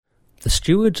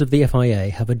stewards of the FIA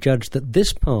have adjudged that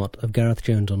this part of Gareth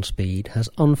Jones on Speed has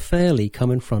unfairly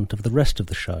come in front of the rest of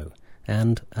the show,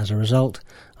 and, as a result,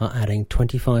 are adding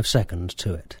 25 seconds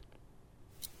to it.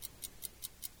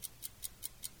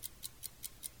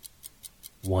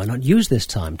 Why not use this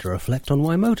time to reflect on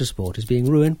why motorsport is being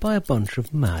ruined by a bunch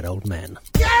of mad old men?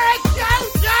 Gareth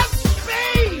Jones on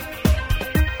Speed!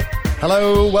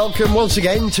 Hello, welcome once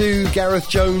again to Gareth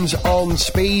Jones on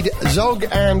Speed. Zog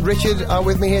and Richard are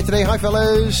with me here today. Hi,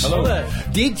 fellas. Hello there.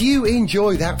 Did you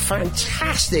enjoy that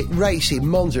fantastic race in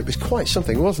Monza? It was quite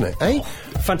something, wasn't it, eh?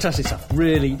 Fantastic stuff.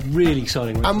 Really, really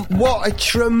exciting. What a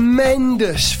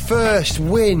tremendous first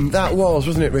win that was,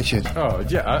 wasn't it, Richard? Oh,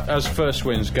 yeah, as first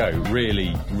wins go,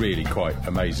 really, really quite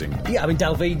amazing. Yeah, I mean,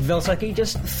 David Veltaki,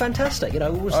 just fantastic, you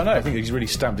know. I think he's really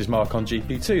stamped his mark on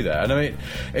GP2 there. And I mean,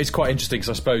 it's quite interesting because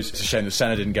I suppose it's a shame that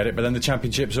Senna didn't get it, but then the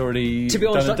championship's already To be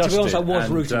honest, I was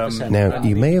rooting for Senna. Now,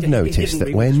 you may have noticed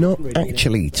that we're not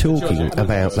actually talking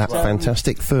about that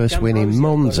fantastic first win in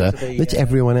Monza that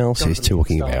everyone else is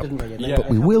talking about.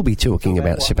 But we will be talking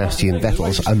about Sebastian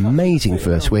Vettel's amazing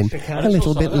first win a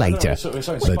little bit later.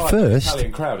 But first,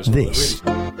 this.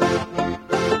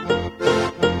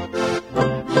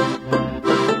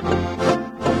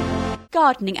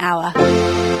 Gardening Hour.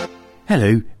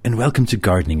 Hello and welcome to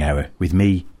Gardening Hour with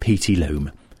me, P.T.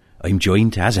 Loam. I'm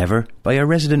joined, as ever, by our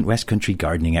resident West Country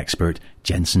gardening expert,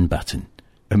 Jenson Button,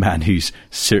 a man who's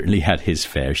certainly had his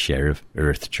fair share of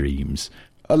earth dreams.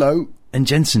 Hello. And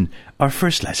Jenson, our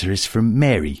first letter is from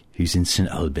Mary, who's in St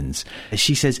Albans.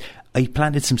 She says, I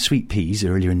planted some sweet peas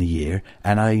earlier in the year,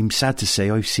 and I'm sad to say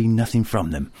I've seen nothing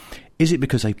from them. Is it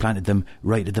because I planted them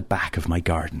right at the back of my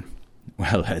garden?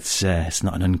 Well, it's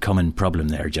not an uncommon problem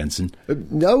there, Jenson.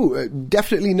 No,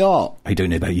 definitely not. I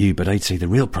don't know about you, but I'd say the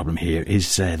real problem here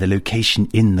is the location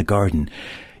in the garden.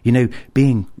 You know,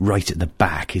 being right at the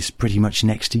back is pretty much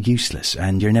next to useless,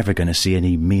 and you're never going to see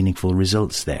any meaningful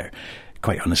results there.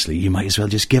 Quite honestly, you might as well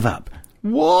just give up.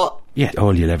 What? Yeah,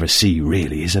 all you'll ever see,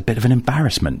 really, is a bit of an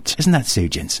embarrassment. Isn't that so,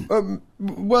 Jenson?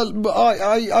 Well,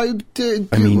 I did...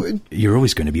 I mean, you're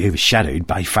always going to be overshadowed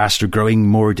by faster-growing,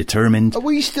 more determined... Are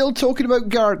we still talking about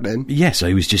gardening? Yes,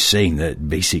 I was just saying that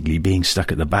basically being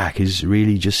stuck at the back is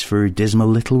really just for dismal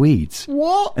little weeds.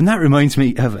 What? And that reminds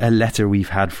me of a letter we've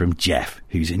had from Jeff,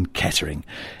 who's in Kettering.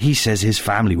 He says his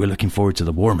family were looking forward to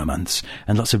the warmer months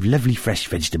and lots of lovely fresh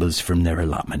vegetables from their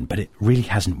allotment, but it really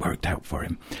hasn't worked out for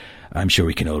him. I'm sure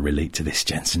we can all relate to this,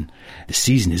 Jenson. The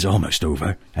season is almost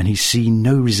over, and he's seen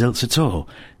no results at all.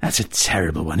 That's a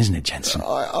terrible one, isn't it, Jenson?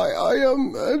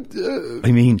 I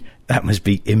mean, that must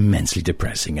be immensely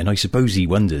depressing, and I suppose he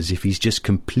wonders if he's just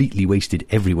completely wasted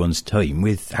everyone's time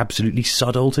with absolutely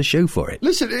sod all to show for it.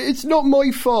 Listen, it's not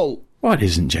my fault. What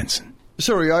isn't, Jenson?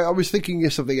 Sorry, I was thinking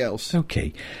of something else.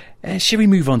 OK. Shall we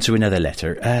move on to another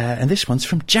letter? And this one's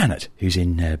from Janet, who's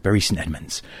in Bury St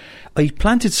Edmunds. I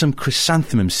planted some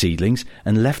chrysanthemum seedlings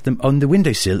and left them on the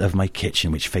windowsill of my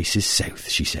kitchen, which faces south,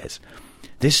 she says.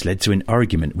 This led to an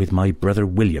argument with my brother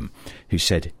William, who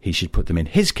said he should put them in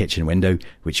his kitchen window,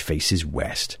 which faces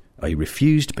west. I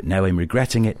refused, but now I'm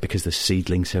regretting it because the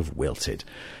seedlings have wilted.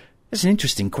 That's an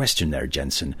interesting question there,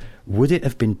 Jenson. Would it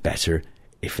have been better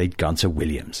if they'd gone to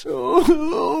Williams?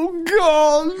 Oh,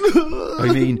 God!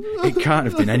 I mean, it can't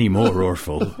have been any more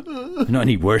awful. Not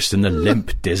any worse than the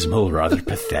limp, dismal, rather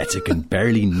pathetic and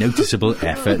barely noticeable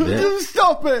effort that...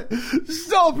 Stop it,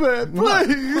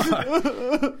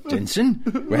 please! Jenson?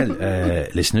 Well,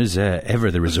 listeners,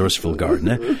 ever the resourceful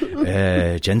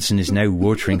gardener, Jenson is now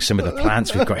watering some of the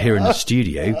plants we've got here in the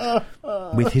studio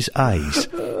with his eyes.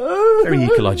 Very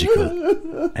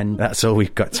ecological. And that's all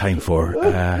we've got time for.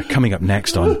 Coming up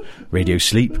next on Radio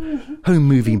Sleep, Home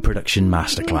Moving Production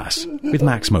Masterclass with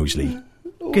Max Mosley.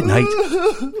 Good night.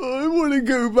 I want to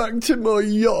go back to my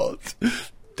yacht.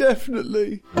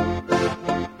 Definitely.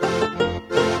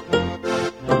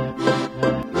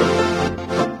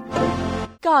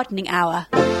 Gardening Hour.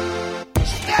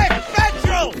 Sniff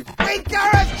Petrol with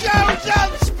Gareth Jones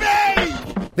on Speed!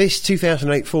 This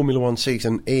 2008 Formula One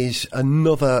season is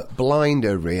another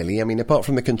blinder, really. I mean, apart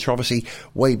from the controversy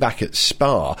way back at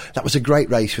Spa, that was a great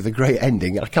race with a great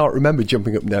ending. I can't remember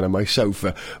jumping up and down on my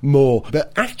sofa more.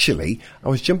 But actually, I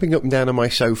was jumping up and down on my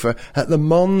sofa at the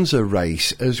Monza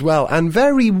race as well, and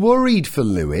very worried for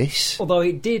Lewis. Although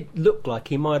it did look like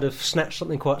he might have snatched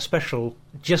something quite special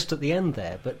just at the end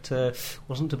there, but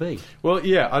wasn't to be. Well,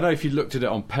 yeah, I know if you looked at it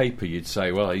on paper, you'd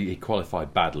say, well, he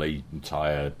qualified badly,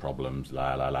 tyre problems,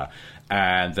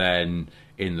 and then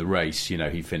in the race, you know,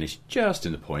 he finished just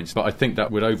in the points. But I think that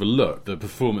would overlook the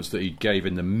performance that he gave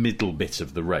in the middle bit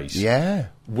of the race. Yeah.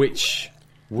 Which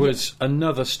was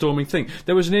another storming thing.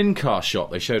 There was an in-car shot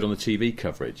they showed on the TV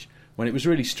coverage when it was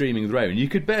really streaming the rain. You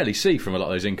could barely see from a lot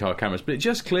of those in-car cameras, but it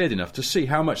just cleared enough to see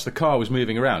how much the car was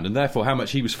moving around, and therefore how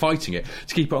much he was fighting it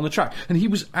to keep it on the track. And he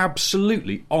was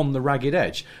absolutely on the ragged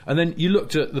edge. And then you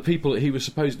looked at the people that he was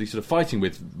supposedly sort of fighting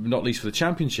with, not least for the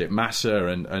championship, Massa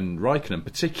and Raikkonen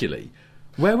particularly.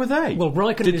 Where were they? Well,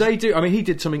 Raikkonen he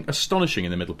did something astonishing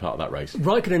in the middle part of that race.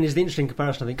 Raikkonen is the interesting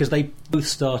comparison, I think, because they both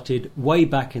started way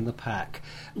back in the pack,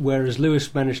 whereas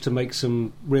Lewis managed to make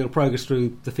some real progress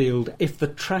through the field. If the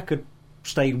track had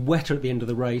stayed wetter at the end of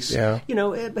the race,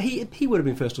 he would have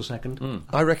been first or second.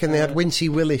 I reckon they had Wincy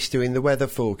Willis doing the weather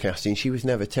forecasting. She was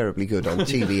never terribly good on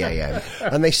TVAM.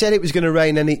 And they said it was going to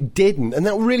rain and it didn't, and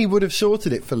that really would have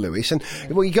sorted it for Lewis. And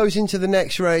he goes into the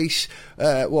next race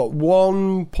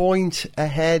 1 point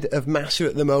ahead of Massa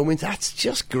at the moment. That's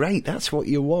just great. That's what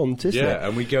you want, isn't it? Yeah,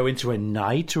 and we go into a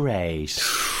night race.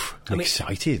 I'm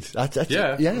excited.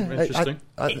 Interesting.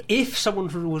 If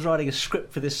someone was writing a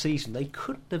script for this season, they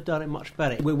couldn't have done it much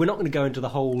better. We're not going to go into the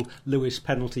whole Lewis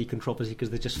penalty controversy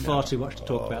because there's just far too much to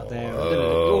talk about there.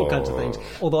 All kinds of things.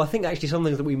 Although I think actually some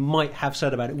things that we might have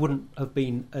said about it wouldn't have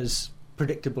been as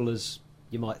predictable as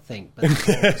you might think. But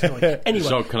anyway,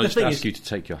 so can I just ask you to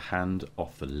take your hand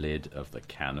off the lid of the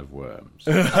can of worms?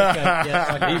 Okay,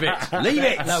 yeah, Leave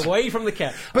it. No, away from the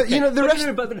can. But okay. you know the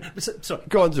rest. Sorry.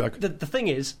 Go on, Doug. The thing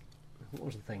is. What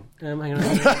was the thing? Hang on.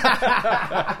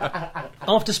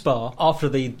 After Spa, after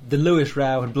the Lewis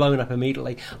row had blown up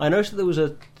immediately, I noticed that there was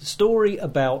a story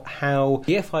about how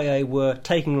the FIA were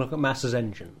taking a look at Massa's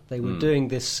engine. They were doing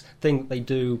this thing that they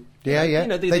do. Yeah. You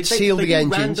know, They'd seal the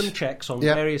engines. Random checks on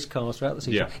various cars throughout the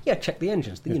season. Yeah, check the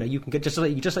engines. You know, you can get just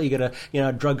like you get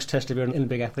a drugs test if you're an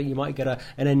big athlete. You might get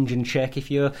an engine check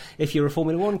if you're a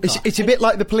Formula One car. It's a bit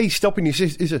like the police stopping you.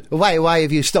 Why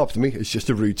have you stopped me? It's just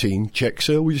a routine check,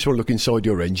 sir. We just want to look inside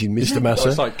your engine, Mr. Massa.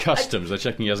 It's like customs. They're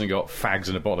checking he hasn't got fags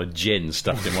and a bottle of gin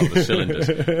stuffed in one of the cylinders.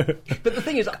 But the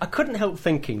thing is, I couldn't help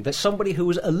thinking that somebody who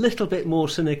was a little bit more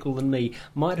cynical than me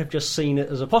might have just seen it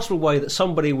as a possible way that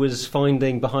somebody was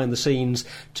finding behind the scenes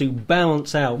to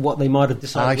balance out what they might have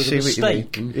decided was a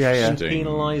mistake in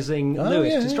penalising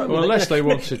Lewis. Well, unless they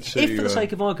wanted to... If, for the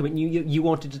sake of argument, you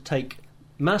wanted to take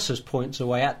Massa's points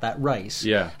away at that race,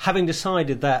 having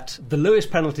decided that the Lewis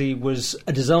penalty was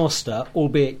a disaster,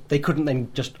 albeit they couldn't then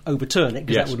just overturn it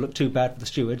because that would look too bad for the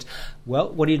stewards,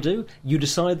 well, what do? You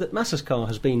decide that Massa's car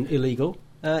has been illegal.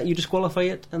 You disqualify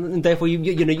it, and therefore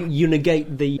you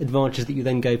negate the advantages that you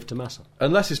then gave to Massa.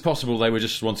 Unless it's possible they were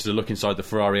just wanted to look inside the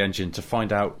Ferrari engine to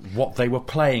find out what they were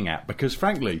playing at, because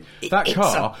frankly, that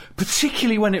car,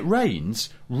 particularly when it rains,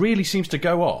 really seems to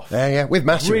go off. With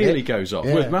Massa in it. Really goes off.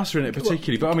 With Massa in it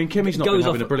particularly. But I mean, Kimi's not been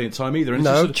having a brilliant time either.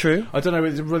 And true. I don't know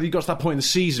whether you got to that point in the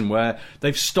season where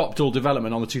they've stopped all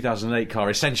development on the 2008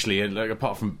 car, essentially,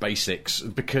 apart from basics,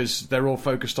 because they're all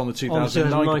focused on the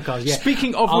 2009 cars. Yeah.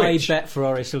 Speaking of which, I bet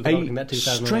Ferrari is still developing that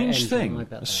 2008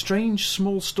 a strange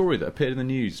small story that appeared in the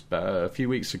news a few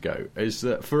weeks ago is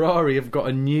that Ferrari have got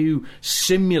a new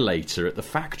simulator at the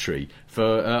factory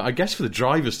for, I guess, for the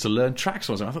drivers to learn tracks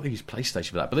or something. I thought they used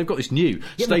PlayStation for that, but they've got this new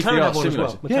state-of-the-art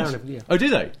simulator. Well. Oh, do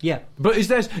they? Yeah. But is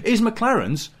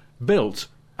McLaren's built,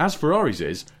 as Ferrari's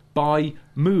is, by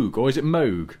Moog, or is it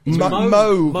Moog?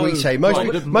 Moog, we say.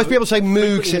 Most people say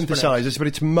Moog synthesizers, but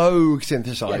it's Moog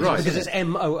synthesizers. Right. Because it's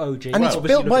M-O-O-G. And it's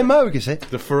built by Moog, is it?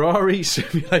 The Ferrari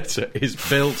simulator is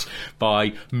built by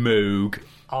Moog.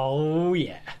 Oh,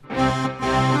 yeah.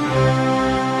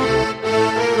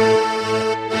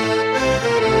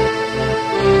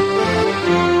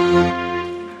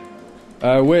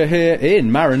 We're here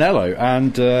in Maranello,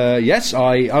 and yes,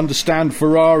 I understand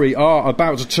Ferrari are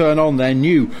about to turn on their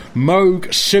new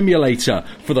Moog simulator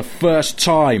for the first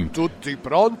time. Tutti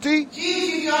pronti?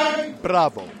 Sì, signore.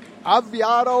 Bravo.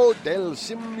 Avviaro del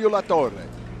simulatore.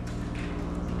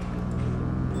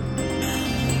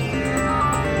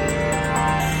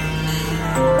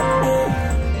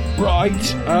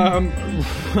 Right,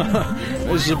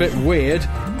 this is a bit weird.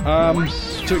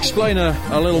 To explain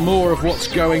a little more of what's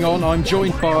going on, I'm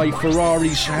joined by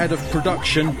Ferrari's head of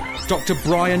production, Dr.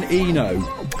 Brian Eno.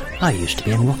 I used to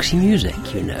be in Roxy Music,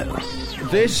 you know.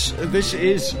 This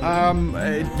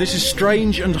is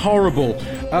strange and horrible.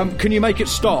 Can you make it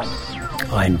stop?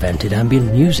 I invented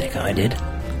ambient music, I did.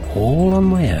 All on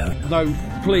my own. No,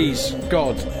 please,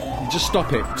 God, just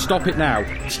stop it. Stop it now.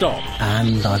 Stop.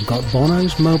 And I've got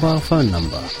Bono's mobile phone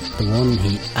number, the one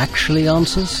he actually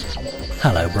answers.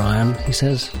 Hello, Brian, he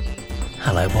says.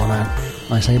 Hello, Bono,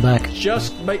 I say back.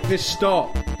 Just make this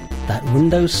stop. That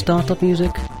Windows startup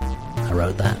music, I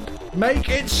wrote that. Make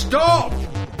it stop!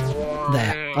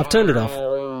 There, I've turned it off.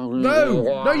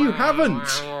 No, you haven't.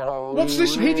 What's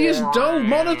this hideous, dull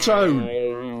monotone?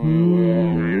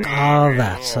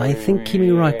 That. I think Kimi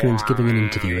Raikkonen's giving an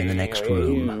interview in the next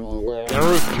room.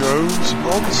 Gareth Jones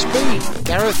on speed.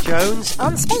 Gareth Jones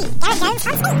on speed.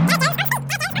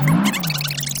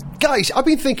 Guys, I've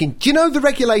been thinking, do you know the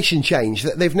regulation change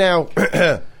that they've now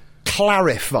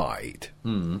clarified?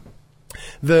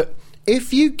 That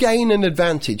if you gain an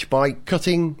advantage by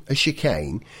cutting a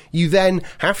chicane, you then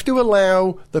have to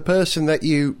allow the person that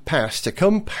you pass to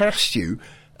come past you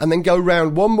and then go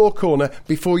round one more corner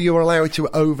before you're allowed to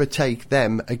overtake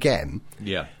them again.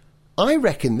 Yeah. I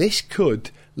reckon this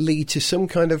could lead to some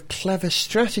kind of clever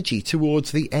strategy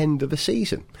towards the end of the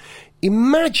season.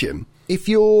 Imagine if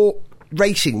you're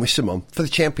racing with someone for the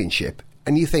championship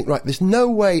and you think, right, there's no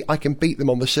way I can beat them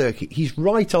on the circuit. He's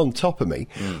right on top of me.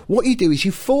 What you do is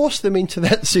you force them into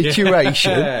that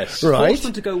situation. Yes. Right? Force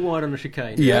them to go wide on a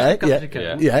chicane.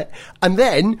 Yeah. And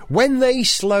then, when they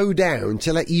slow down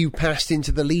to let you pass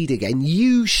into the lead again,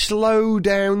 you slow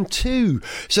down too.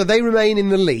 So they remain in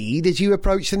the lead as you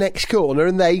approach the next corner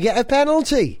and they get a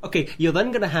penalty. Okay, you're then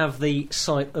going to have the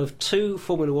sight of two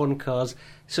Formula One cars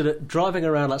sort of driving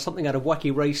around like something out of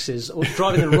Wacky Races, or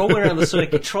driving the wrong way around the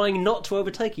circuit, trying not to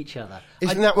overtake each other.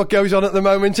 Isn't that what goes on at the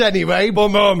moment anyway?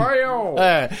 Boom, boom.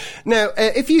 Now,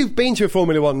 if you've been to a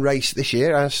Formula One race this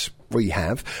year, as we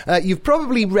have, you've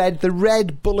probably read the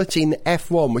Red Bulletin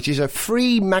F1, which is a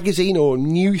free magazine or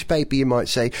newspaper, you might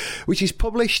say, which is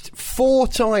published 4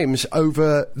 times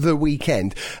over the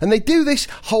weekend. And they do this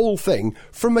whole thing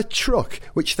from a truck,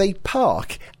 which they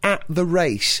park at the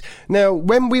race. Now,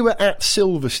 when we were at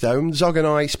Silverstone, Zog and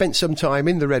I spent some time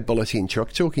in the Red Bulletin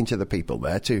truck talking to the people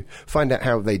there to find out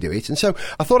how they do it. And so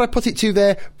I thought I'd put it to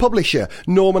their publisher,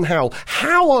 Norman Howell.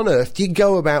 How on earth do you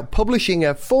go about publishing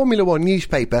a Formula One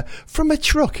newspaper from a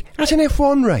truck at an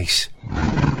F1 race?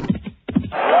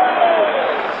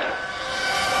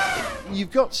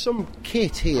 You've got some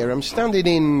kit here. I'm standing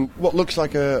in what looks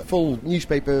like a full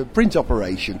newspaper print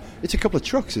operation. It's a couple of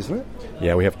trucks, isn't it?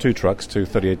 Yeah, we have 2 trucks, 2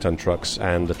 38-ton trucks,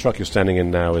 and the truck you're standing in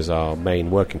now is our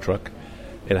main working truck.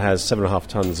 It has 7.5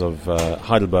 tons of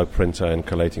Heidelberg printer and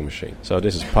collating machine. So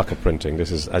this is pucker printing.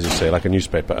 This is, as you say, like a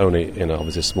newspaper, only in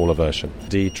obviously a smaller version.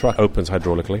 The truck opens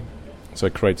hydraulically. So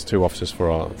it creates 2 offices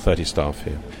for our 30 staff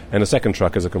here. And the second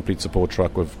truck is a complete support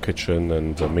truck with kitchen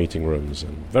and meeting rooms,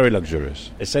 and very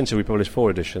luxurious. Essentially, we publish 4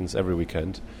 editions every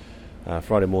weekend,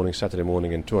 Friday morning, Saturday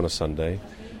morning, and 2 on a Sunday.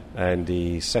 And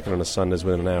the second on a Sunday is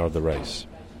within an hour of the race.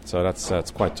 So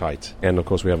that's quite tight. And, of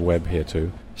course, we have web here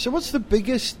too. So what's the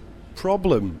biggest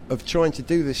problem of trying to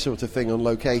do this sort of thing on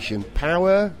location?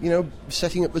 Power,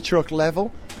 setting up the truck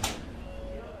level?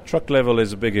 Truck level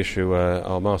is a big issue.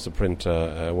 Our master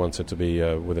printer wants it to be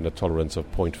within a tolerance of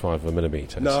 0.5 of a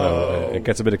millimetre. No. So it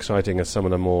gets a bit exciting as some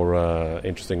of the more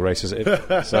interesting races.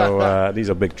 So these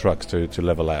are big trucks to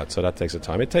level out, so that takes a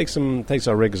time. It takes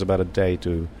our riggers about a day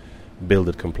to build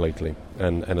it completely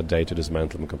and a day to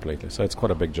dismantle them completely. So it's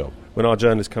quite a big job. When our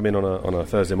journalists come in on a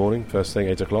Thursday morning, first thing,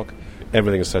 8 o'clock,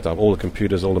 everything is set up. All the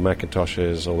computers, all the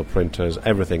Macintoshes, all the printers,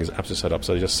 everything is absolutely set up.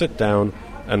 So they just sit down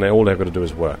and all they've got to do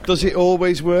is work. Does it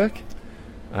always work?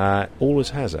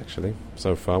 Always has, actually,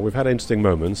 so far. We've had interesting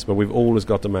moments, but we've always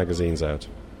got the magazines out.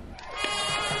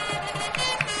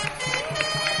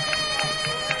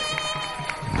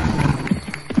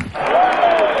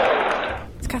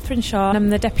 Catherine Shaw. I'm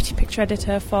the deputy picture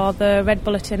editor for the Red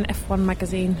Bulletin F1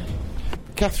 magazine.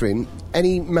 Catherine,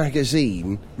 any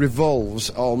magazine revolves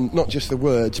on not just the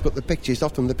words but the pictures.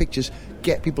 Often the pictures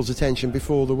get people's attention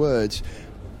before the words.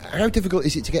 How difficult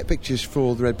is it to get pictures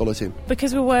for the Red Bulletin?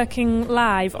 Because we're working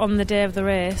live on the day of the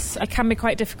race, it can be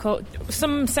quite difficult.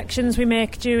 Some sections we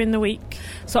make during the week,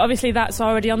 so obviously that's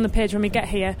already on the page when we get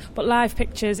here, but live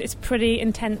pictures, it's pretty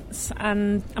intense,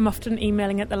 and I'm often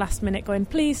emailing at the last minute going,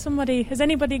 please, has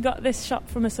anybody got this shot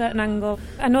from a certain angle?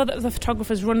 I know that the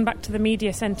photographers run back to the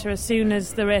media centre as soon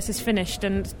as the race is finished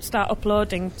and start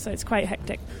uploading, so it's quite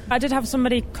hectic. I did have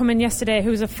somebody come in yesterday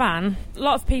who's a fan. A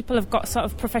lot of people have got sort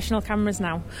of professional cameras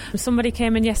now. Somebody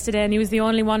came in yesterday and he was the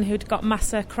only one who'd got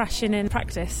Massa crashing in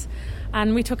practice,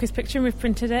 and we took his picture and we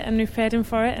printed it and we paid him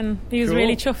for it, and he was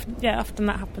really chuffed. Yeah, often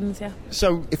that happens, yeah.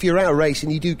 So if you're out a race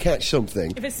and you do catch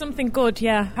something, if it's something good,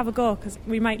 yeah, have a go, because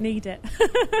we might need it.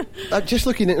 Just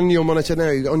looking at on your monitor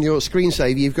now, on your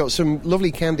screensaver, you've got some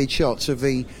lovely candid shots of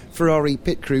the Ferrari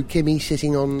pit crew, Kimi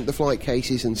sitting on the flight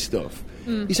cases and stuff.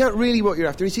 Is that really what you're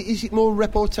after? Is it more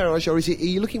reportage, or are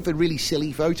you looking for really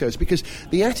silly photos? Because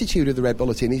the attitude of the Red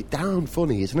Bulletin is damn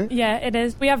funny, isn't it? Yeah, it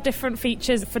is. We have different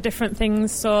features for different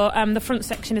things. So the front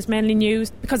section is mainly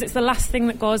news because it's the last thing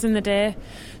that goes in the day.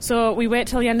 So we wait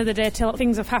till the end of the day till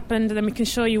things have happened, and then we can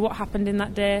show you what happened in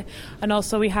that day. And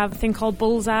also we have a thing called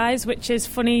Bullseyes, which is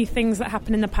funny things that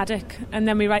happen in the paddock, and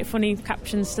then we write funny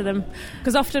captions to them.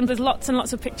 Because often there's lots and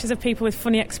lots of pictures of people with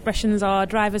funny expressions or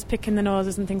drivers picking the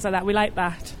noses and things like that. We like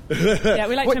that. Yeah,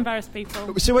 we like to embarrass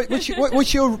people. So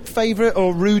what's your favourite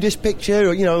or rudest picture,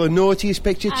 or the naughtiest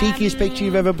picture, cheekiest picture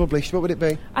you've ever published? What would it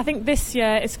be? I think this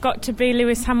year it's got to be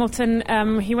Lewis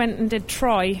Hamilton. He went and did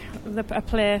Troy, a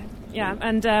play. Yeah,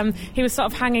 and he was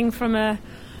sort of hanging from a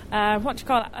winch.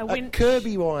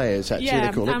 Kirby wires, actually,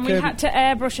 they call it. And we had to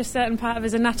airbrush a certain part of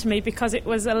his anatomy because it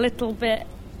was a little bit...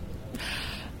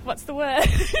 What's the word?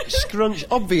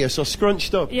 Obvious or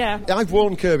scrunched up. Yeah. I've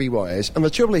worn Kirby wires, and the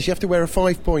trouble is you have to wear a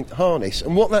 5-point harness,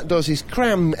 and what that does is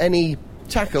cram any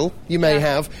tackle you may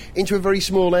have into a very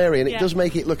small area, and it does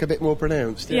make it look a bit more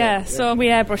pronounced. Yeah, so we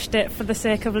airbrushed it for the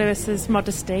sake of Lewis's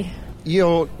modesty.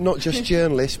 You're not just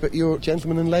journalists, but you're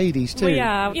gentlemen and ladies too. We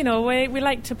are. We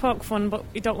like to poke fun, but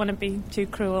we don't want to be too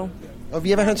cruel. Have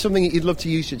you ever had something that you'd love to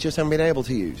use that just haven't been able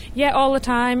to use? Yeah, all the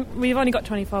time. We've only got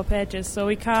 24 pages, so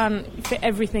we can't fit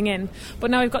everything in.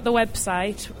 But now we've got the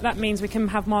website. That means we can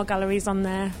have more galleries on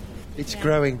there. It's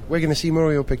growing. We're going to see more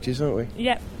of your pictures, aren't we?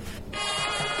 Yep.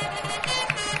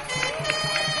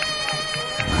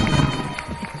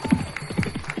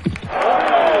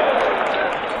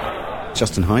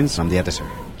 Justin Hines, I'm the editor.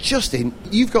 Justin,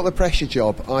 you've got the pressure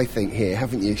job, I think, here,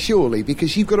 haven't you? Surely,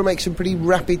 because you've got to make some pretty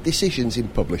rapid decisions in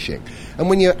publishing. And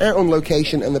when you're out on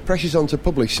location and the pressure's on to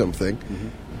publish something,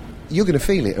 you're going to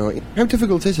feel it, aren't you? How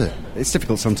difficult is it? It's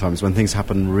difficult sometimes when things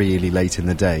happen really late in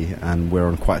the day and we're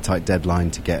on quite a tight deadline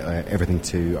to get everything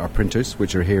to our printers,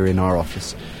 which are here in our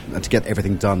office. And to get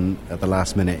everything done at the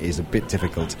last minute is a bit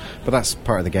difficult. But that's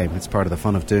part of the game. It's part of the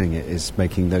fun of doing it, is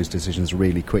making those decisions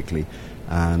really quickly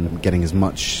and getting as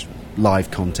much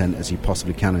live content as you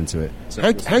possibly can into it. So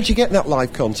how do you get that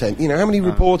live content? How many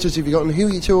reporters have you got, and who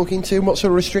are you talking to? What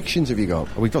sort of restrictions have you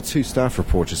got? We've got 2 staff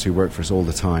reporters who work for us all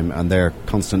the time, and they're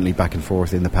constantly back and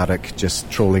forth in the paddock,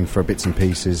 just trawling for bits and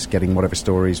pieces, getting whatever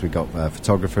stories. We've got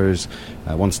photographers,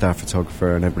 1 staff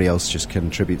photographer, and everybody else just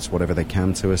contributes whatever they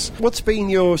can to us. What's been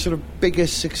your sort of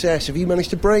biggest success? Have you managed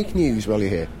to break news while you're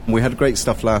here? We had great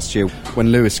stuff last year.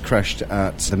 When Lewis crashed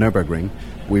at the Nürburgring,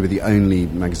 we were the only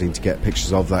magazine to get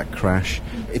pictures of that crash.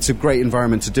 It's a great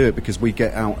environment to do it because we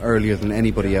get out earlier than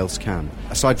anybody else can.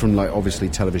 Aside from, obviously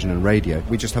television and radio,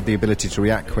 we just have the ability to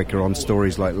react quicker on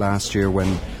stories like last year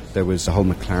when there was the whole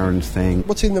McLaren thing.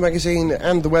 What's in the magazine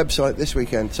and the website this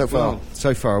weekend so far? Well,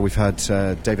 so far we've had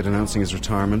David announcing his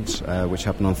retirement, which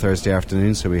happened on Thursday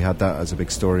afternoon, so we had that as a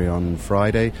big story on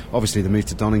Friday. Obviously the move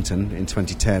to Donington in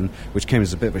 2010, which came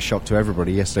as a bit of a shock to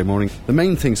everybody yesterday morning. The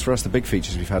main things for us, the big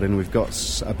features we've had in, we've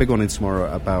got a big one in tomorrow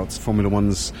about Formula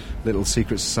One's little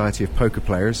secret society of poker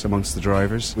players amongst the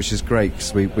drivers, which is great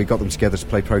because we got them together to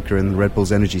play poker in Red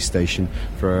Bull's Energy Station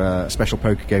for a special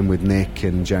poker game with Nick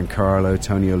and Giancarlo,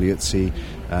 Tony Liuzzi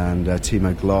and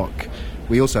Timo Glock.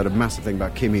 We also had a massive thing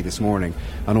about Kimi this morning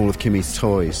and all of Kimi's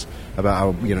toys, about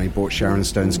how he bought Sharon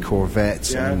Stone's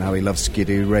Corvette and how he loves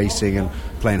skidoo racing and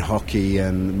playing hockey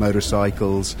and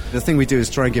motorcycles. The thing we do is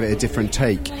try and give it a different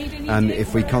take, and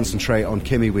if we concentrate on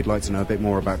Kimi, we'd like to know a bit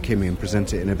more about Kimi and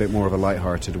present it in a bit more of a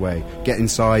light-hearted way. Get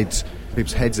inside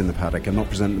people's heads in the paddock and not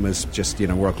present them as just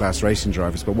world-class racing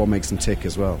drivers, but what makes them tick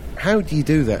as well. How do you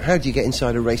do that? How do you get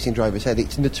inside a racing driver's head?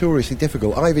 It's notoriously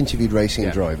difficult. I've interviewed racing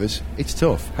drivers. It's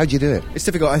tough. How do you do it? It's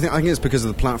difficult. I think it's because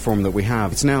of the platform that we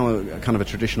have. It's now a kind of a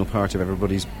traditional part of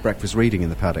everybody's breakfast reading in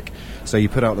the paddock. So you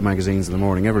put out the magazines in the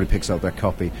morning, everybody picks up their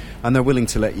copy, and they're willing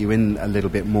to let you in a little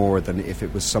bit more than if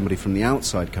it was somebody from the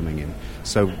outside coming in.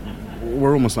 So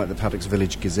we're almost like the Paddock's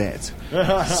Village Gazette.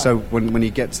 So when you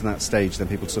get to that stage, then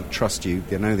people sort of trust you.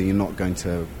 They know that you're not going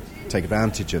to take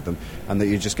advantage of them and that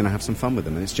you're just going to have some fun with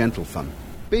them, and it's gentle fun.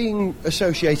 Being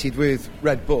associated with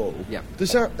Red Bull,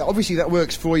 does that, obviously that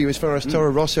works for you as far as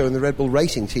Toro Rosso and the Red Bull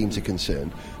racing teams are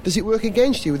concerned. Does it work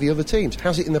against you with the other teams?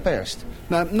 How's it in the past?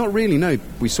 No, not really, no.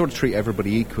 We sort of treat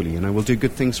everybody equally, We'll do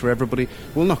good things for everybody.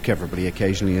 We'll knock everybody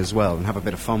occasionally as well and have a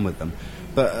bit of fun with them.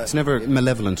 But it's never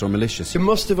malevolent or malicious. You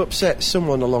must have upset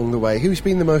someone along the way. Who's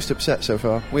been the most upset so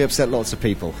far? We upset lots of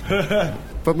people.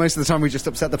 But most of the time we just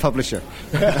upset the publisher.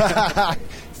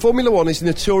 Formula One is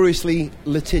notoriously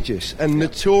litigious and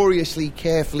notoriously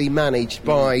carefully managed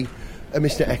by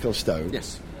Mr. Ecclestone.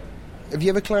 Yes. Have you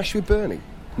ever clashed with Bernie?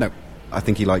 No. I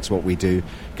think he likes what we do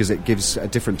because it gives a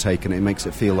different take and it makes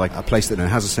it feel like a place that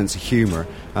has a sense of humour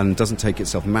and doesn't take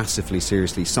itself massively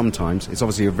seriously sometimes. It's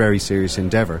obviously a very serious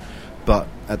endeavour, but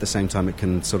at the same time it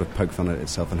can sort of poke fun at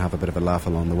itself and have a bit of a laugh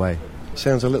along the way.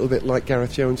 Sounds a little bit like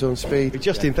Gareth Jones on speed.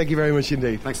 Justin, thank you very much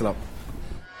indeed. Thanks a lot.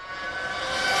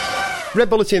 Red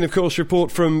Bulletin, of course,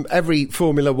 report from every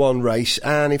Formula One race,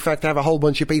 and in fact I have a whole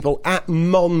bunch of people at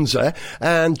Monza,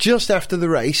 and just after the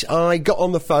race I got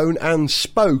on the phone and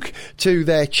spoke to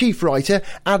their chief writer,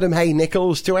 Adam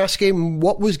Hay-Nichols, to ask him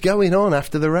what was going on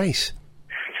after the race.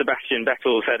 Sebastian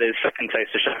Vettel's had his second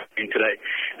taste of champagne today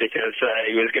because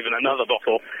he was given another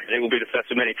bottle. It will be the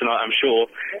first of many tonight, I'm sure,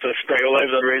 to spray all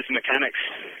over his mechanics.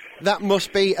 That must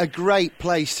be a great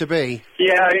place to be.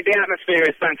 Yeah, the atmosphere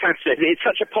is fantastic. It's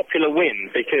such a popular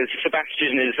win because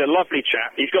Sebastian is a lovely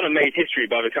chap. He's gone and made history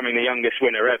by becoming the youngest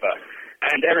winner ever.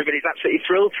 And everybody's absolutely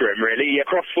thrilled for him, really.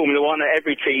 Across Formula One,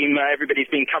 every team, everybody's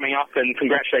been coming up and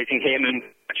congratulating him and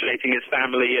congratulating his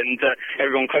family and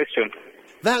everyone close to him.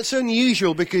 That's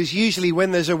unusual because usually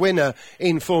when there's a winner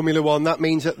in Formula One, that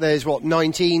means that there's,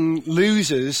 19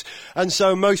 losers, and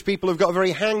so most people have got a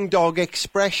very hangdog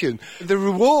expression. The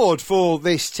reward for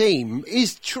this team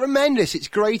is tremendous. It's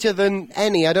greater than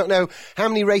any. I don't know how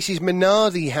many races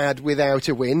Minardi had without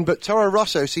a win, but Toro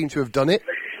Rosso seem to have done it.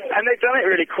 And they've done it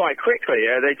really quite quickly.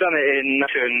 They've done it in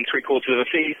 2 3/4 of a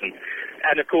season.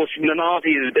 And, of course,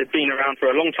 Minardi has been around for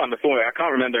a long time before. I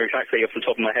can't remember exactly off the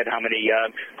top of my head how many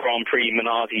Grand Prix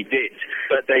Minardi did.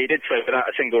 But they did so without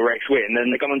a single race win,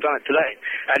 and they've gone and done it today.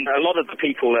 And a lot of the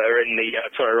people that are in the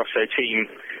Toro Rosso team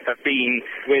have been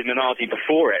with Minardi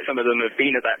before it. Some of them have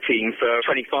been at that team for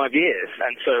 25 years.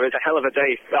 And so it's a hell of a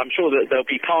day. I'm sure that there'll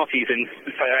be parties in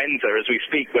Faenza as we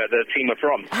speak where the team are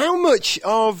from. How much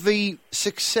of the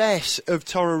success of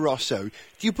Toro Rosso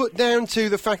do you put down to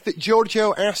the fact that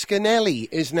Giorgio Ascanelli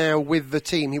is now with the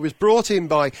team? He was brought in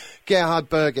by Gerhard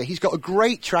Berger. He's got a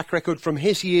great track record from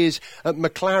his years at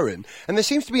McLaren, and there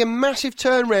seems to be a massive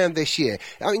turnaround this year.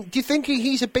 I mean, do you think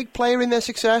he's a big player in their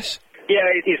success? Yeah,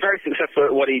 he's very successful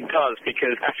at what he does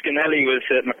because Ascanelli was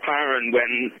at McLaren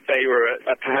when they were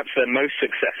at perhaps their most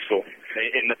successful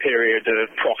in the period of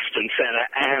Prost and Senna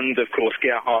and, of course,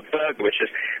 Gerhard Berger, which is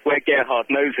where Gerhard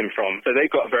knows him from. So they've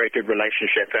got a very good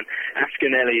relationship, and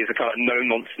Ascanelli is a kind of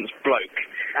no-nonsense bloke,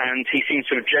 and he seems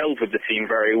to have gelled with the team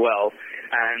very well,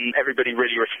 and everybody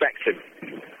really respects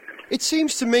him. It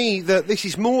seems to me that this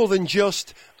is more than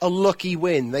just a lucky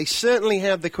win. They certainly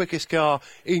had the quickest car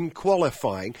in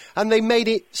qualifying, and they made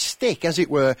it stick, as it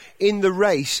were, in the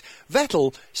race.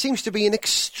 Vettel seems to be an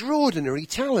extraordinary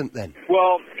talent then.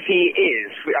 Well, he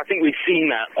is. I think we've seen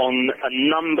that on a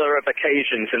number of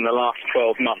occasions in the last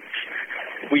 12 months.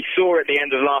 We saw at the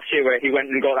end of last year where he went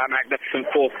and got that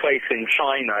magnificent 4th place in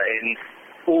China in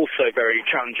also very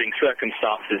challenging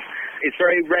circumstances. It's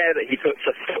very rare that he puts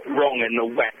a foot wrong in the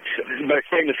wet. Most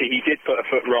famously, he did put a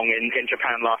foot wrong in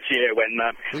Japan last year when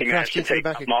he managed to take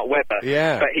up Mark Webber.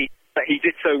 Yeah. But he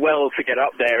did so well to get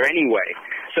up there anyway.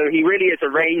 So he really is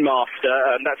a rainmaster,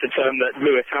 and that's a term that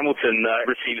Lewis Hamilton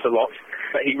receives a lot,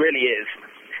 but he really is.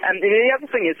 And the other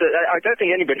thing is that I don't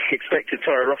think anybody expected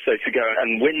Toro Rosso to go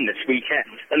and win this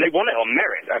weekend. And they won it on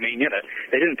merit. I mean,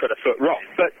 they didn't put a foot wrong.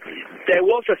 But there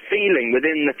was a feeling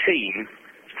within the team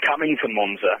coming to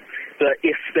Monza that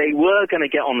if they were going to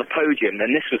get on the podium,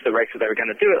 then this was the race that they were going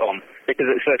to do it on, because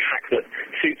it's a track that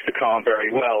suits the car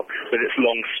very well with its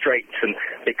long straights. And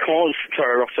because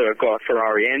Toro Rosso have got a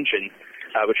Ferrari engine,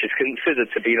 which is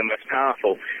considered to be the most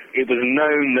powerful, it was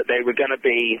known that they were going to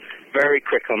be very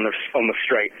quick on the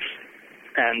straights.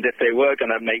 And if they were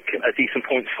going to make a decent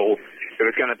points haul, it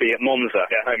was going to be at Monza,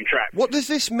 their home track. What does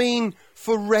this mean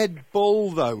for Red Bull,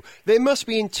 though? They must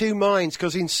be in two minds,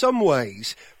 because in some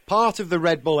ways, part of the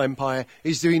Red Bull empire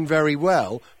is doing very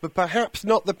well, but perhaps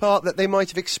not the part that they might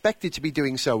have expected to be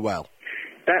doing so well.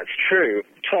 That's true.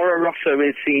 Toro Rosso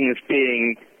is seen as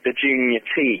being the junior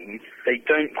team. They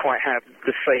don't quite have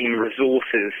the same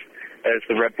resources as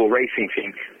the Red Bull racing team,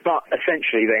 but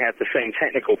essentially they have the same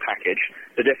technical package,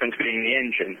 the difference being the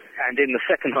engine. And in the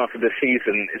second half of the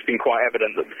season, it's been quite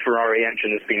evident that the Ferrari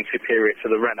engine has been superior to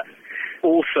the Renault.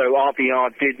 Also,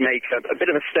 RBR did make a bit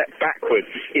of a step backwards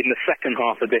in the second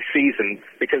half of this season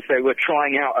because they were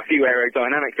trying out a few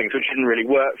aerodynamic things which didn't really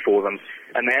work for them,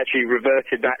 and they actually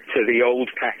reverted back to the old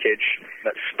package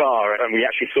at Spa, and we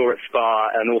actually saw at Spa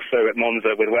and also at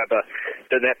Monza with Webber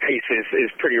that their pace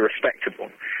is pretty respectable.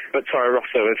 But Toro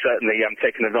Rosso has certainly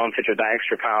taken advantage of that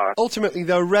extra power. Ultimately,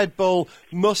 though, Red Bull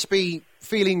must be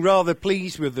feeling rather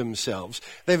pleased with themselves.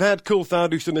 They've had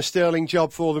Coulthard, who's done a sterling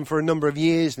job for them for a number of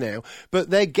years now, but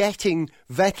they're getting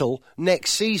Vettel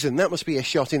next season. That must be a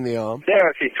shot in the arm. They're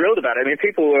actually thrilled about it. I mean,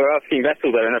 people were asking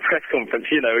Vettel there in a press conference,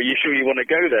 are you sure you want to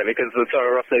go there because the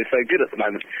Toro Rosso is so good at the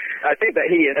moment? I think that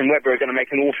he and Webber are going to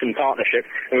make an awesome partnership,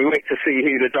 and we wait to see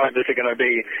who the drivers are going to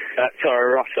be at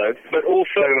Toro Rosso. But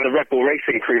also the Red Bull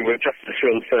Racing crew were just as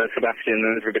thrilled for Sebastian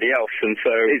and everybody else, and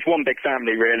so it's one big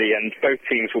family really, and both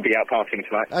teams will be out partying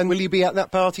tonight. And will you be at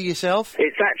that party yourself?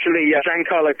 It's actually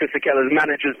Giancarlo Fisichella's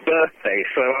manager's birthday,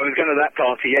 so I was going to that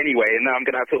party anyway, and now I'm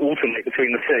going to have to alternate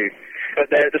between the two. But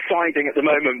they're deciding at the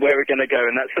moment where we're going to go,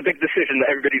 and that's the big decision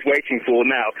that everybody's waiting for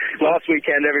now. Last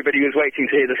weekend, everybody was waiting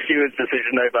to hear the steward's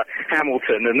decision over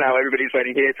Hamilton, and now everybody's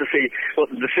waiting here to see what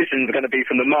the decisions are going to be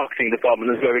from the marketing department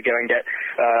as where we go and get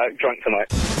drunk tonight.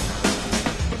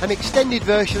 An extended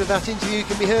version of that interview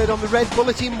can be heard on the Red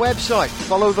Bulletin website.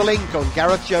 Follow the link on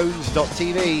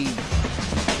GarethJones.tv.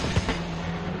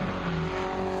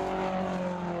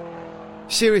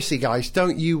 Seriously, guys,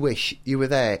 don't you wish you were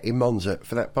there in Monza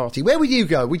for that party? Where would you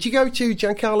go? Would you go to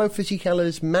Giancarlo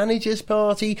Fisichella's manager's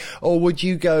party, or would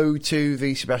you go to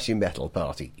the Sebastian Vettel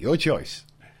party? Your choice.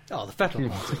 Oh, the Vettel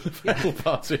party. Vettel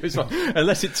party. It's like,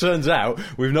 unless it turns out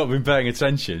we've not been paying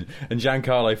attention and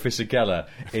Giancarlo Fisichella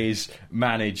is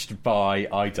managed by,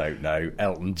 I don't know,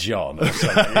 Elton John or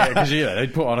something. Because,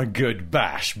 they'd put on a good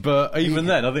bash. But even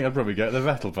then, I think I'd probably go to the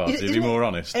Vettel party, to be more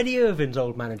honest. Eddie Irvin's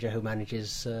old manager who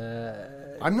manages...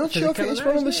 I'm not sure if it's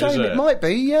one of the same. It might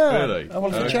be, yeah. Really? I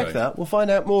want to check that. We'll find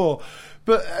out more.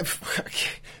 But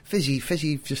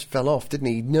Fizzy just fell off, didn't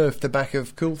he? Nerfed the back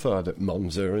of Coulthard at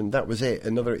Monza, and that was it.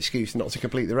 Another excuse not to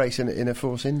complete the race in a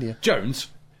Force India. Jones,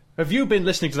 have you been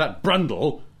listening to that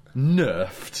Brundle?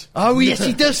 Nerfed. Oh, yes,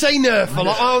 he does say nerf.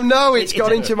 Oh, no, it's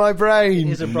got into my brain.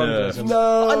 It is a Brundle.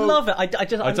 No. I love it. I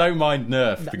don't mind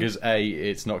nerf because A,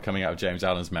 it's not coming out of James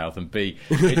Allen's mouth, and B,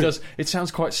 it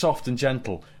sounds quite soft and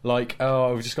gentle. Like,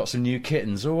 oh, we've just got some new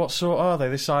kittens. Oh, what sort are they?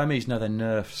 They're Siamese. No, they're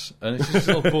nerfs. And it's just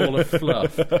a little ball of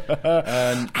fluff.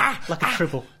 Like a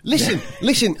tribble.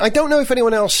 Listen, I don't know if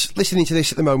anyone else listening to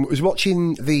this at the moment was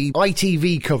watching the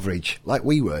ITV coverage like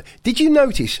we were. Did you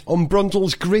notice on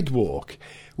Brundle's grid walk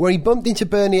where he bumped into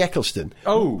Bernie Ecclestone?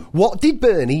 Oh. What did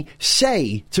Bernie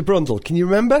say to Brundle? Can you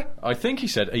remember? I think he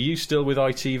said, "Are you still with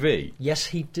ITV?" Yes,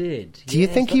 he did. Do you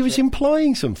think he was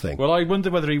implying something? Well, I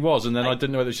wondered whether he was, and then I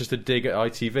didn't know whether it was just a dig at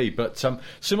ITV. But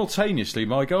simultaneously,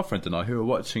 my girlfriend and I, who were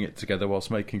watching it together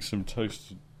whilst making some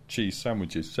toasted cheese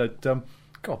sandwiches, said,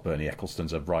 God, Bernie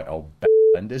Ecclestone's a right old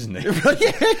end, isn't he?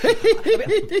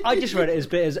 I just read it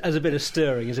as a bit of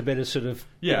stirring, as a bit of sort of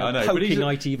I know, poking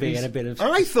ITV and a bit of...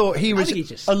 I thought he was alluding... I'm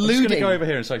just going to go over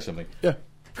here and say something. Yeah.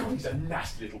 God, he's a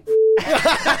nasty little...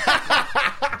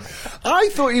 I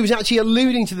thought he was actually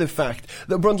alluding to the fact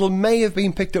that Brundle may have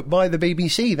been picked up by the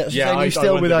BBC. That's the thing. He's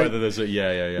still without.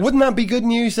 Wouldn't that be good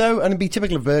news though? And it'd be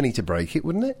typical of Bernie to break it,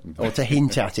 wouldn't it? Or to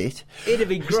hint at it. It'd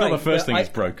be great. It's not the first thing that's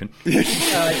broken.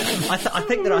 I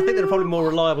think there are probably more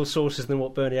reliable sources than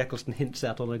what Bernie Ecclestone hints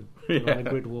at on a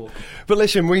grid walk. But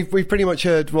listen, we've pretty much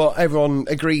heard what everyone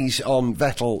agrees on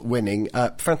Vettel winning.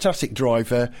 Fantastic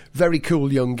driver, very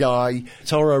cool young guy.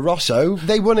 Toro Rosso,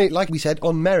 they won it, like we said,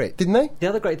 on merit, didn't they? The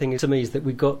other great thing to me is that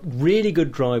we've got really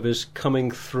good drivers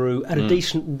coming through at a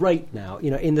decent rate now,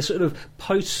 in the sort of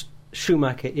post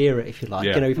Schumacher era, if you like.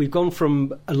 Yeah. We've gone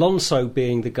from Alonso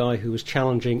being the guy who was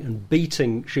challenging and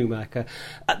beating Schumacher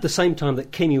at the same time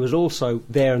that Kimi was also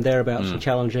there and thereabouts and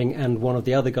challenging, and one of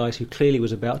the other guys who clearly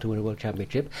was about to win a world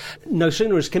championship. No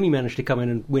sooner has Kimi managed to come in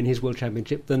and win his world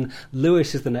championship than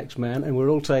Lewis is the next man, and we're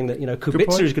all saying that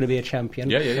Kubica is going to be a champion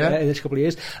in the next couple of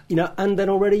years. And then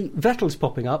already Vettel's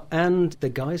popping up, and the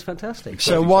guy's fantastic.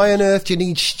 So why on earth do you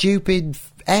need stupid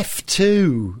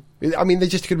F2? I mean, they're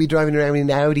just going to be driving around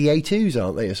in Audi A2s,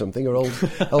 aren't they, or something, or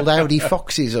old Audi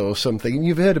Foxes or something. And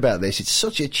you've heard about this. It's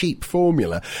such a cheap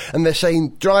formula. And they're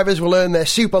saying drivers will earn their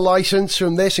super licence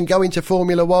from this and go into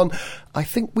Formula 1. I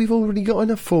think we've already got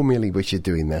enough formulae which are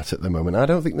doing that at the moment. I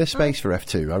don't think there's space for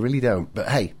F2. I really don't. But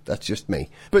hey, that's just me.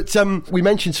 But we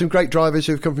mentioned some great drivers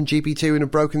who have come from GP2 and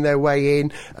have broken their way in.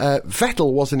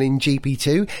 Vettel wasn't in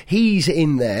GP2. He's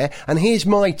in there. And here's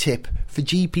my tip for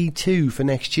GP2 for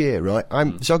next year, right?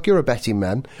 Zog, you're a betting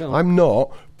man. I'm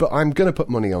not, but I'm going to put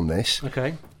money on this.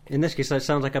 Okay. In this case, it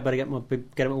sounds like I better get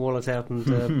my wallet out and...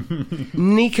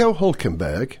 Nico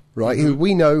Hülkenberg, right, who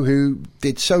we know who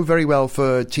did so very well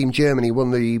for Team Germany,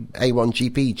 won the A1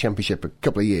 GP Championship a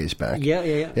couple of years back.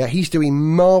 Yeah, he's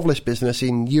doing marvellous business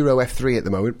in Euro F3 at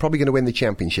the moment, probably going to win the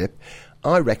championship.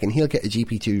 I reckon he'll get a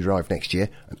GP2 drive next year,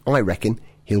 and I reckon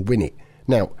he'll win it.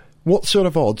 Now, what sort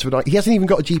of odds would I... He hasn't even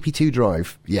got a GP2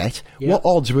 drive yet. Yeah. What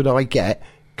odds would I get?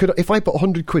 If I put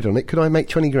 100 quid on it, could I make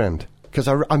 20 grand? Because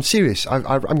I'm serious. I'm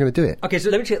going to do it. OK, so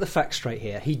let me get the facts straight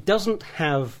here. He doesn't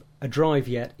have a drive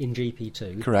yet in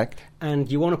GP2. Correct.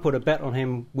 And you want to put a bet on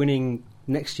him winning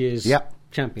next year's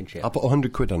championship. I'll put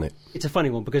 100 quid on it. It's a funny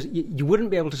one because you wouldn't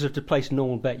be able to sort of place a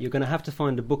normal bet. You're going to have to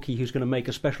find a bookie who's going to make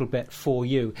a special bet for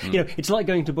you. You know, it's like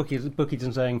going to bookies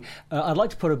and saying, I'd like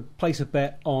to place a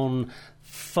bet on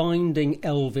finding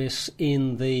Elvis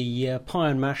in the pie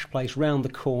and mash place round the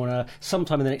corner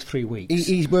sometime in the next 3 weeks.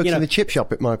 He works in the chip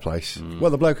shop at my place.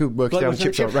 Well, the bloke who works down the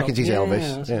chip shop reckons he's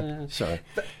Elvis. Sorry.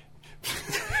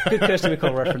 Good Kirsty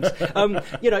McCall reference.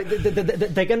 You know,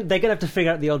 they're going to have to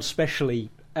figure out the odds specially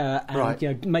and you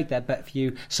know, make that bet for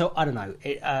you. So I don't know,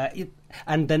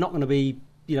 and they're not going to be.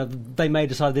 You know, they may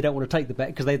decide they don't want to take the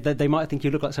bet because they might think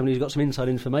you look like somebody who's got some inside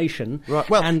information, right?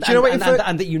 Well, and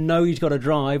that you know he's got a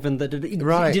drive, and that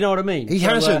right. Do you know what I mean? He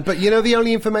hasn't, but you know the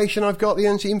only information I've got, the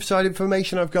only inside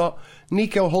information I've got,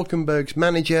 Nico Hülkenberg's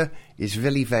manager is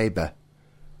Willy Weber.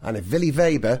 And if Willy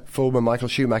Weber, former Michael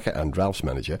Schumacher and Ralph's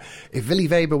manager, if Willy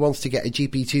Weber wants to get a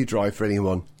GP2 drive for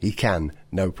anyone, he can,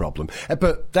 no problem.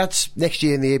 But that's next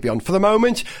year and the year beyond. For the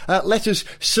moment, let us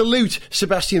salute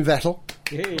Sebastian Vettel.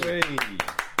 Yay.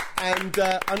 And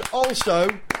also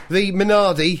the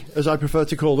Minardi, as I prefer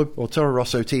to call them, or Toro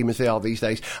Rosso team as they are these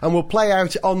days. And we'll play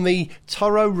out on the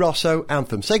Toro Rosso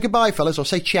Anthem. Say goodbye, fellas, or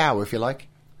say ciao if you like.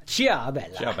 Ciao,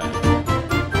 bella. Ciao, bella.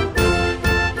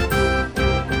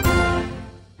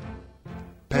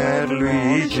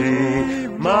 Luigi,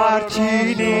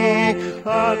 Martini,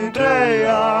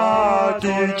 Andrea,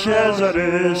 Di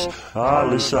Cesaris,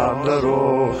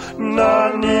 Alessandro,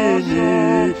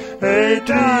 Nannini,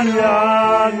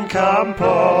 Adrian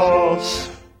Campos,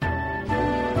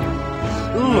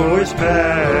 Luis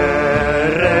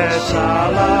Perez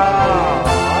Sala,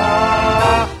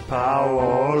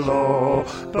 Paolo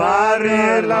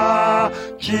Barilla,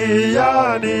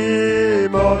 Gianni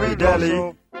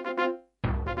Morbidelli,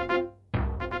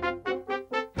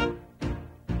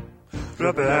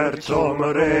 Roberto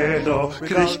Moreno,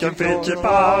 Christian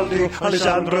Fittipaldi,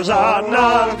 Alessandro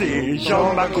Zanardi,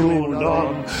 John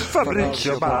McCullon,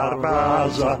 Fabrizio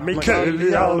Barbazza,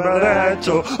 Michele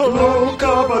Alvarenzo,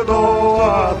 Luca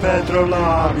Badoa, Pedro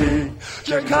Lamy,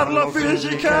 Giancarlo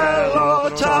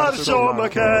Fisichella, Tarso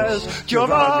Marquez,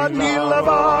 Giovanni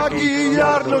Lavaghi,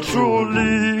 Arno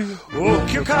Trulli,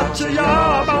 Ukio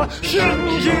Katsuyama,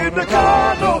 Shinji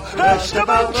Nakano,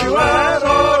 Esteban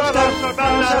Chuero, Stefan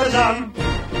Balzan.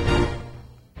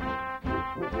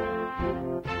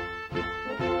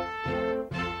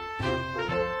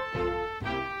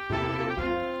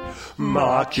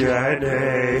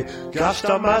 Marciane,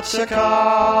 Gaston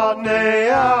Mazzacane,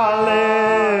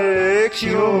 Alex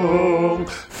Young,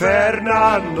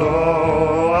 Fernando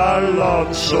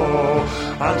Alonso,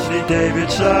 Anthony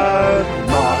Davidson,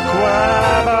 Mark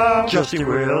Webber, Justin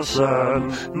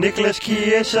Wilson, Nicholas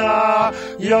Chiesa,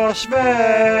 Jos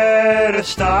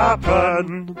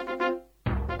Verstappen,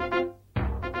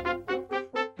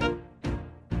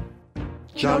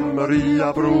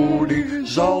 Gian-Maria Bruni,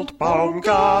 Zalt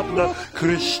Baumgartner,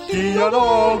 Christian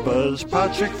Olbers,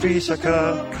 Patrick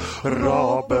Wiesaker,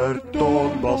 Robert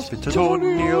Dornbos,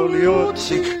 Antonio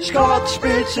Liuzzi, Scott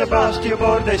Speed, Sebastian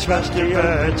Bourdais, Sebastian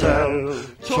Vettel,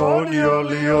 Antonio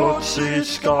Liuzzi,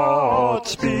 Scott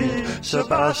Speed,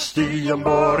 Sebastian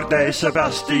Bourdais,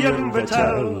 Sebastian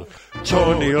Vettel,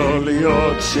 Antonio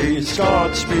Liuzzi,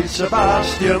 Scott Speed,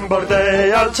 Sebastian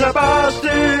Bourdais and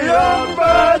Sebastian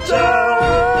Vettel.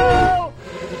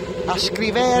 A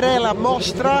scrivere la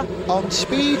mostra on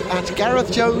speed at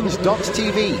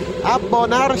GarethJones.tv.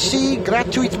 Abbonarsi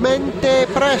gratuitamente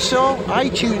presso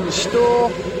iTunes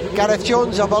Store. Gareth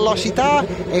Jones a velocità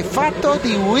è fatto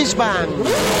di whiz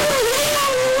bang.